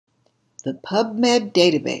The PubMed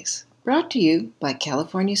Database, brought to you by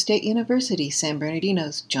California State University, San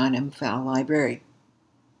Bernardino's John M. Fowle Library.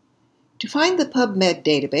 To find the PubMed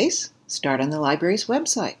Database, start on the library's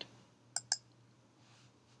website.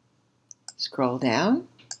 Scroll down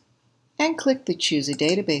and click the Choose a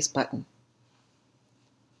Database button.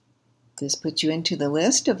 This puts you into the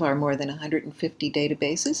list of our more than 150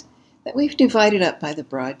 databases that we've divided up by the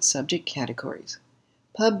broad subject categories.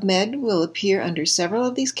 PubMed will appear under several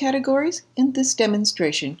of these categories. In this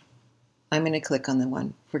demonstration, I'm going to click on the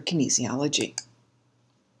one for kinesiology.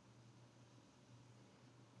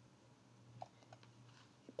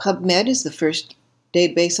 PubMed is the first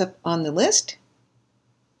database up on the list,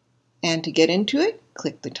 and to get into it,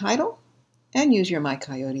 click the title and use your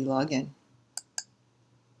MyCoyote login.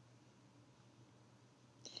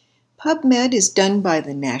 PubMed is done by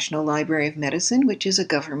the National Library of Medicine, which is a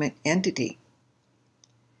government entity.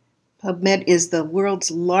 PubMed is the world's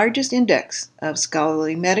largest index of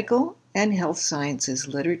scholarly medical and health sciences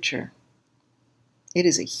literature. It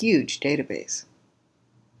is a huge database.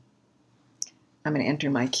 I'm going to enter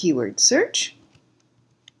my keyword search.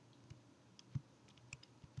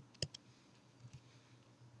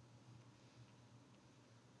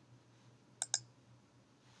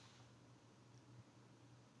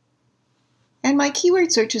 And my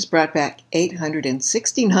keyword search has brought back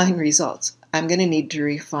 869 results. I'm going to need to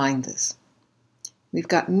refine this. We've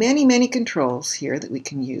got many controls here that we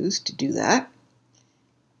can use to do that.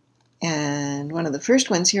 And one of the first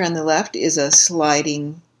ones here on the left is a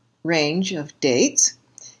sliding range of dates.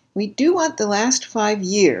 We do want the last 5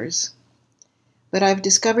 years, but I've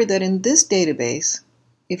discovered that in this database,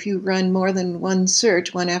 if you run more than one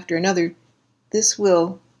search, one after another, this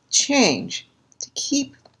will change. To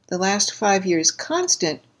keep the last 5 years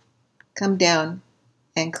constant, come down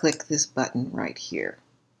and click this button right here.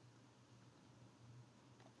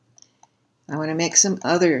 I want to make some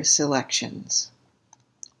other selections.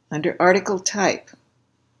 Under article type,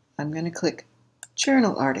 I'm going to click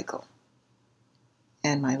journal article,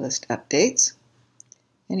 and my list updates.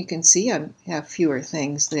 And you can see I have fewer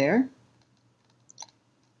things there.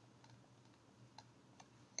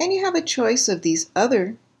 And you have a choice of these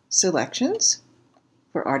other selections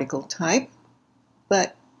for article type,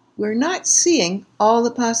 but we're not seeing all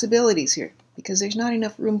the possibilities here because there's not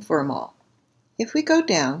enough room for them all. If we go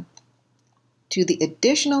down to the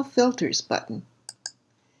Additional Filters button,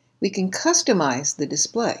 we can customize the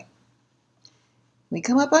display. We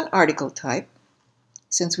come up on article type.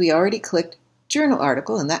 Since we already clicked journal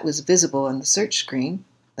article and that was visible on the search screen,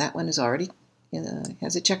 that one is already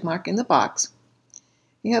has a check mark in the box.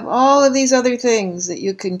 You have all of these other things that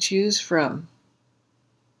you can choose from.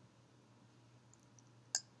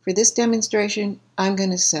 For this demonstration, I'm going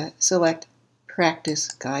to select Practice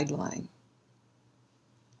Guideline.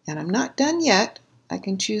 And I'm not done yet. I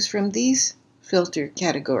can choose from these filter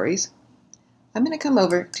categories. I'm going to come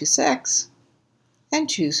over to Sex and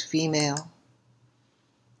choose Female.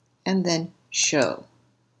 And then Show.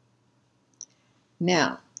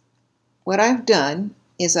 Now, what I've done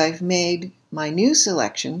is I've made my new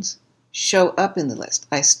selections show up in the list.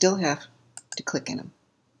 I still have to click in them.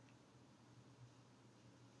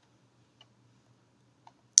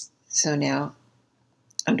 So now,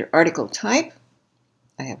 under article type,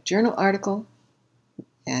 I have journal article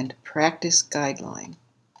and practice guideline.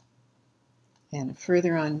 And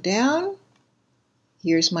further on down,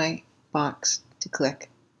 here's my box to click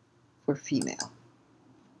for female.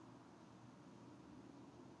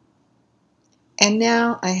 And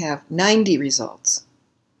now I have 90 results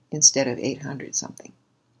instead of 800 something.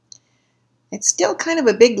 It's still kind of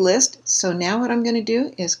a big list, so now what I'm going to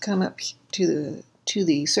do is come up to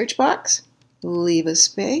the search box, leave a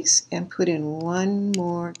space, and put in one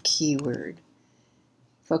more keyword,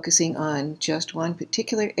 focusing on just one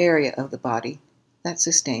particular area of the body that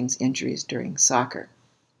sustains injuries during soccer.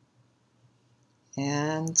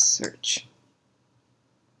 And search.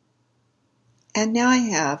 And now I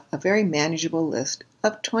have a very manageable list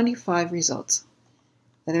of 25 results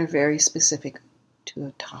that are very specific to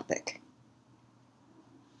a topic.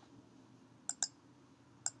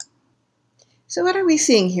 So what are we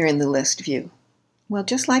seeing here in the list view? Well,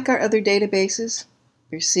 just like our other databases,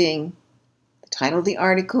 we're seeing the title of the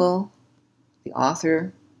article, the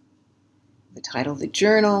author, the title of the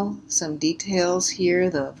journal, some details here,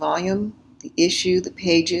 the volume, the issue, the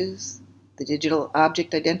pages, the digital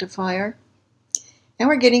object identifier, and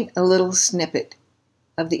we're getting a little snippet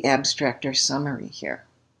of the abstract or summary here.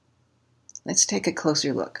 Let's take a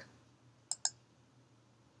closer look.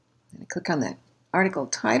 I'm going to click on that article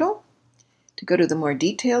title to go to the more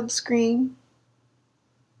detailed screen.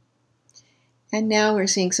 And now we're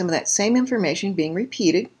seeing some of that same information being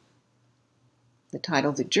repeated. The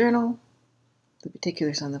title of the journal, the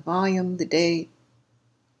particulars on the volume, the date,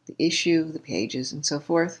 the issue, the pages, and so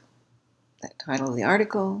forth. That title of the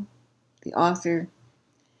article, the author,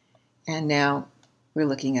 and now we're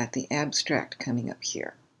looking at the abstract coming up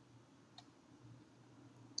here.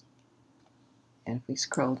 And if we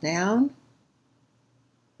scroll down,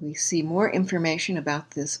 we see more information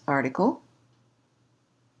about this article.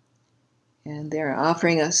 And they're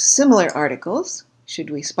offering us similar articles, should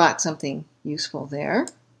we spot something useful there.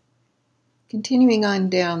 Continuing on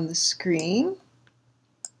down the screen,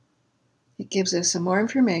 it gives us some more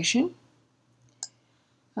information,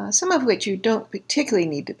 some of which you don't particularly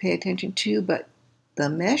need to pay attention to, but the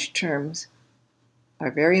MESH terms are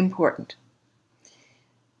very important.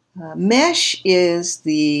 MESH is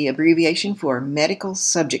the abbreviation for medical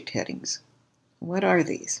subject headings. What are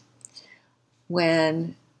these?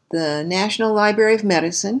 When the National Library of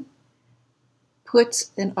Medicine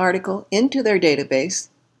puts an article into their database,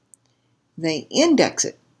 they index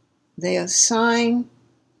it. They assign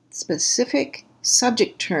specific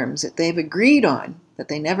subject terms that they've agreed on, that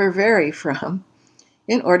they never vary from,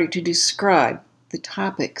 in order to describe the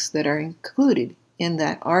topics that are included in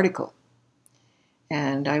that article.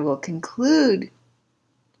 And I will conclude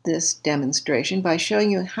this demonstration by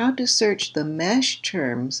showing you how to search the MESH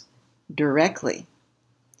terms directly.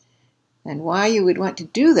 And why you would want to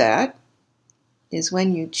do that is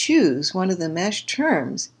when you choose one of the MESH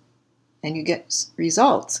terms and you get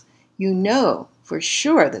results, you know for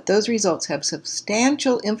sure that those results have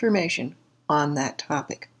substantial information on that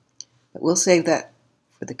topic. But we'll save that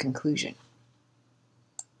for the conclusion.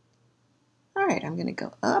 All right, I'm going to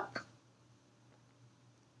go up.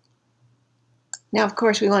 Now, of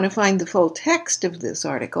course, we want to find the full text of this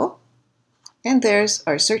article. And there's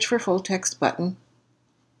our Search for Full Text button.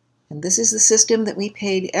 And this is the system that we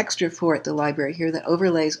paid extra for at the library here that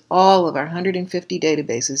overlays all of our 150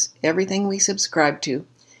 databases, everything we subscribe to.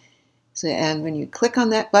 And when you click on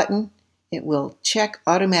that button, it will check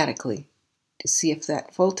automatically to see if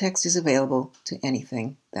that full text is available to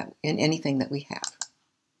anything that we have.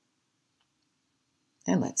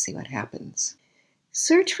 And let's see what happens.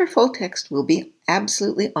 Search for Full Text will be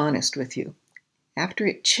absolutely honest with you. After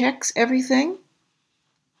it checks everything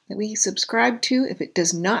that we subscribe to, if it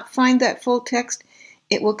does not find that full text,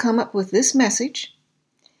 it will come up with this message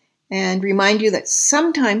and remind you that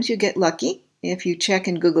sometimes you get lucky if you check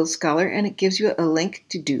in Google Scholar and it gives you a link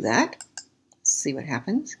to do that. Let's see what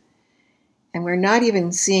happens. And we're not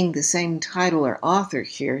even seeing the same title or author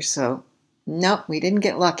here, so nope, we didn't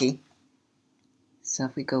get lucky. So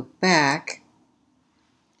if we go back,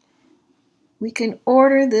 we can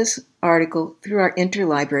order this article through our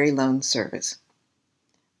interlibrary loan service.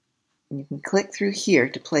 And you can click through here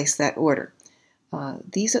to place that order.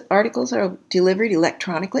 These articles are delivered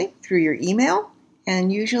electronically through your email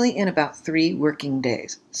and usually in about 3 working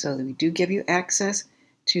days. So we do give you access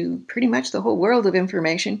to pretty much the whole world of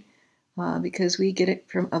information because we get it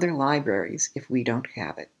from other libraries if we don't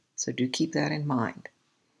have it. So do keep that in mind.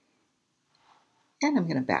 And I'm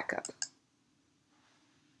going to back up.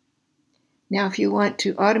 Now, if you want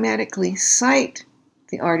to automatically cite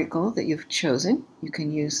the article that you've chosen, you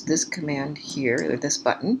can use this command here, or this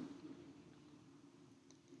button.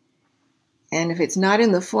 And if it's not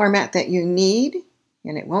in the format that you need,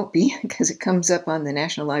 and it won't be because it comes up on the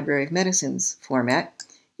National Library of Medicine's format,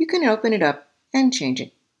 you can open it up and change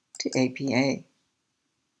it to APA.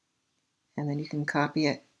 And then you can copy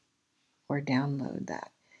it or download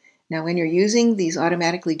that. Now, when you're using these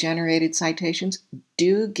automatically generated citations,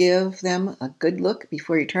 do give them a good look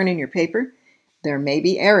before you turn in your paper. There may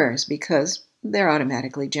be errors because they're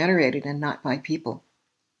automatically generated and not by people.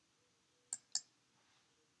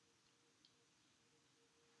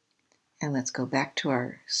 And let's go back to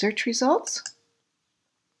our search results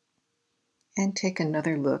and take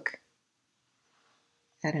another look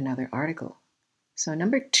at another article. So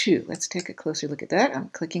number 2, let's take a closer look at that. I'm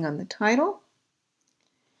clicking on the title.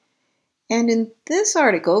 And in this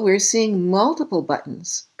article, we're seeing multiple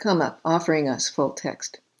buttons come up offering us full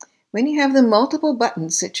text. When you have the multiple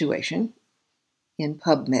buttons situation in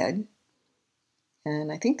PubMed,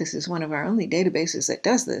 and I think this is one of our only databases that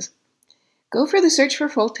does this, go for the search for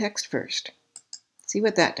full text first. See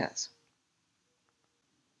what that does.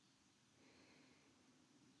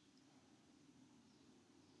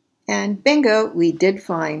 And bingo, we did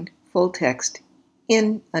find full text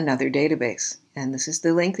in another database. And this is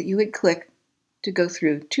the link that you would click to go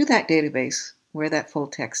through to that database where that full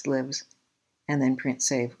text lives, and then print,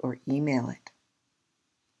 save, or email it.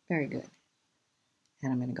 Very good.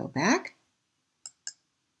 And I'm going to go back.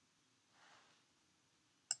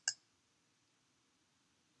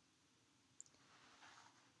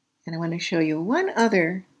 And I want to show you one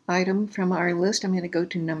other item from our list. I'm going to go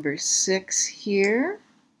to number 6 here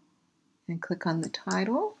and click on the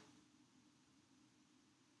title.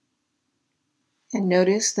 And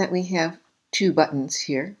notice that we have 2 buttons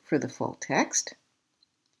here for the full text.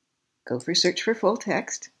 Go for search for full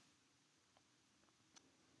text.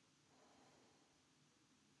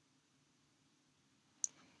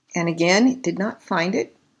 And again, it did not find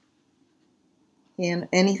it in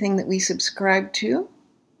anything that we subscribe to,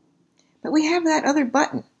 but we have that other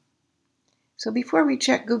button. So before we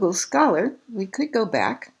check Google Scholar, we could go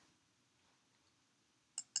back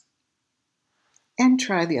and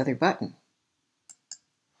try the other button.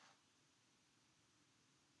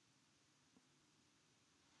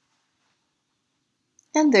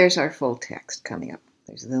 And there's our full text coming up.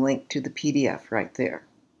 There's the link to the PDF right there.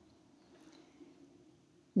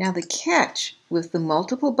 Now the catch with the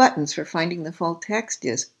multiple buttons for finding the full text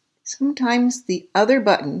is sometimes the other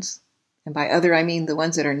buttons, and by other I mean the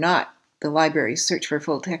ones that are not the library's search for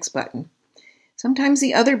full text button, sometimes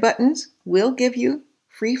the other buttons will give you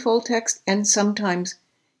free full text, and sometimes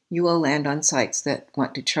you will land on sites that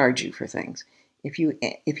want to charge you for things. If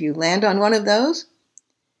you land on one of those,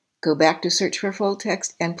 go back to search for full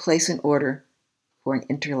text and place an order for an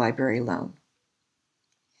interlibrary loan,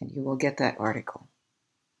 and you will get that article.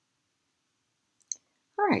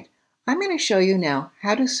 All right, I'm going to show you now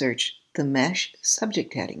how to search the MESH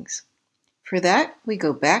subject headings. For that, we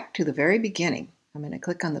go back to the very beginning. I'm going to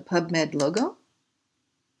click on the PubMed logo.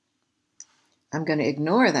 I'm going to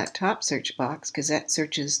ignore that top search box because that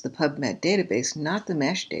searches the PubMed database, not the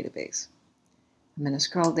MESH database. I'm going to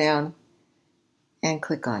scroll down and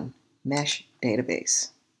click on MESH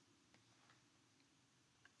database.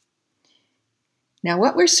 Now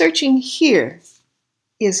what we're searching here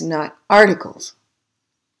is not articles.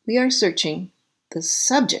 We are searching the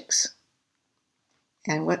subjects.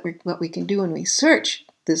 And what we can do when we search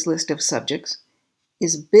this list of subjects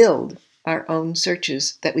is build our own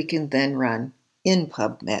searches that we can then run in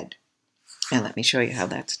PubMed. And let me show you how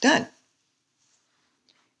that's done.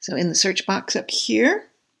 So in the search box up here,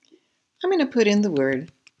 I'm going to put in the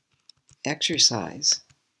word exercise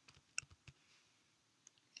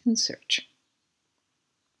and search.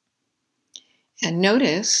 And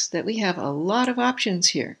notice that we have a lot of options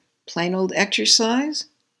here. Plain old exercise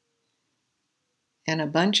and a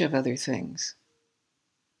bunch of other things.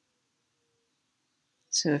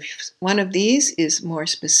 So if one of these is more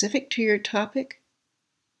specific to your topic,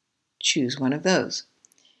 choose one of those.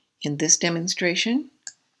 In this demonstration,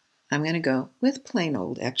 I'm going to go with plain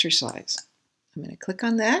old exercise. I'm going to click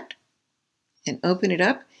on that and open it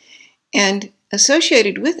up. And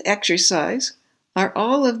associated with exercise are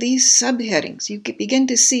all of these subheadings. You begin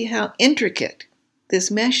to see how intricate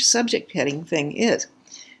this MESH subject heading thing is.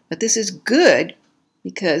 But this is good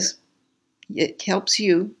because it helps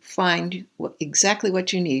you find exactly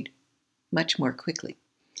what you need much more quickly.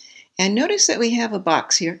 And notice that we have a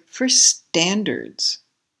box here for standards.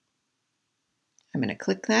 I'm going to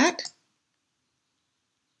click that.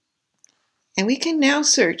 And we can now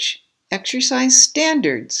search exercise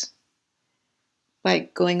standards by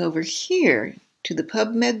going over here to the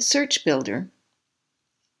PubMed Search Builder.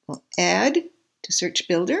 We'll add to Search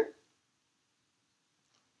Builder.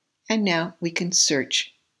 And now we can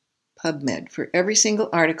search PubMed for every single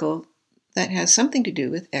article that has something to do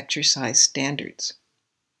with exercise standards.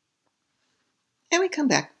 And we come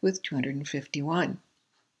back with 251.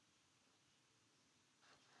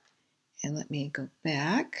 And let me go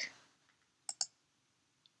back.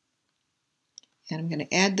 And I'm going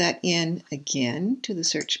to add that in again to the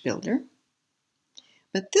Search Builder.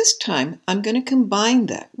 But this time I'm going to combine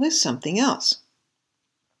that with something else.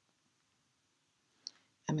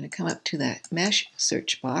 I'm going to come up to that MESH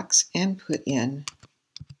search box and put in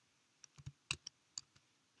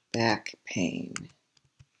back pain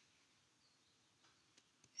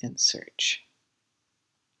and search.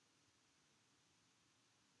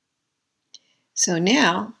 So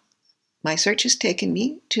now my search has taken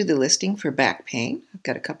me to the listing for back pain. I've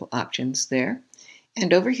got a couple options there.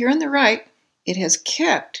 And over here on the right, it has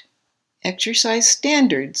kept exercise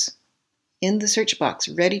standards in the search box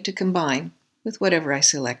ready to combine with whatever I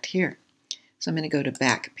select here. So I'm going to go to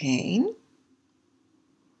back pain.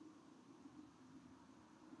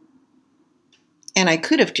 And I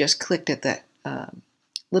could have just clicked at that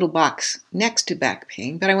little box next to back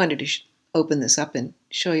pain, but I wanted to open this up and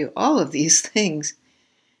show you all of these things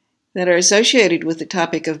that are associated with the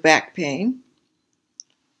topic of back pain.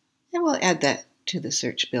 And we'll add that to the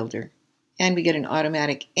search builder. And we get an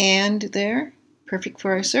automatic "and" there, perfect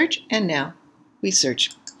for our search. And now we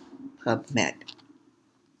search PubMed.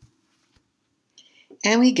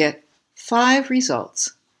 And we get 5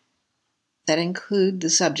 results that include the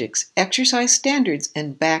subject's exercise standards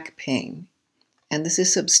and back pain. And this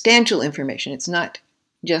is substantial information. It's not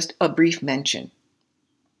just a brief mention.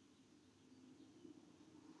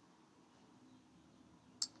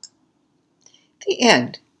 The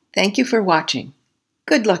end. Thank you for watching.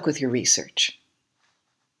 Good luck with your research.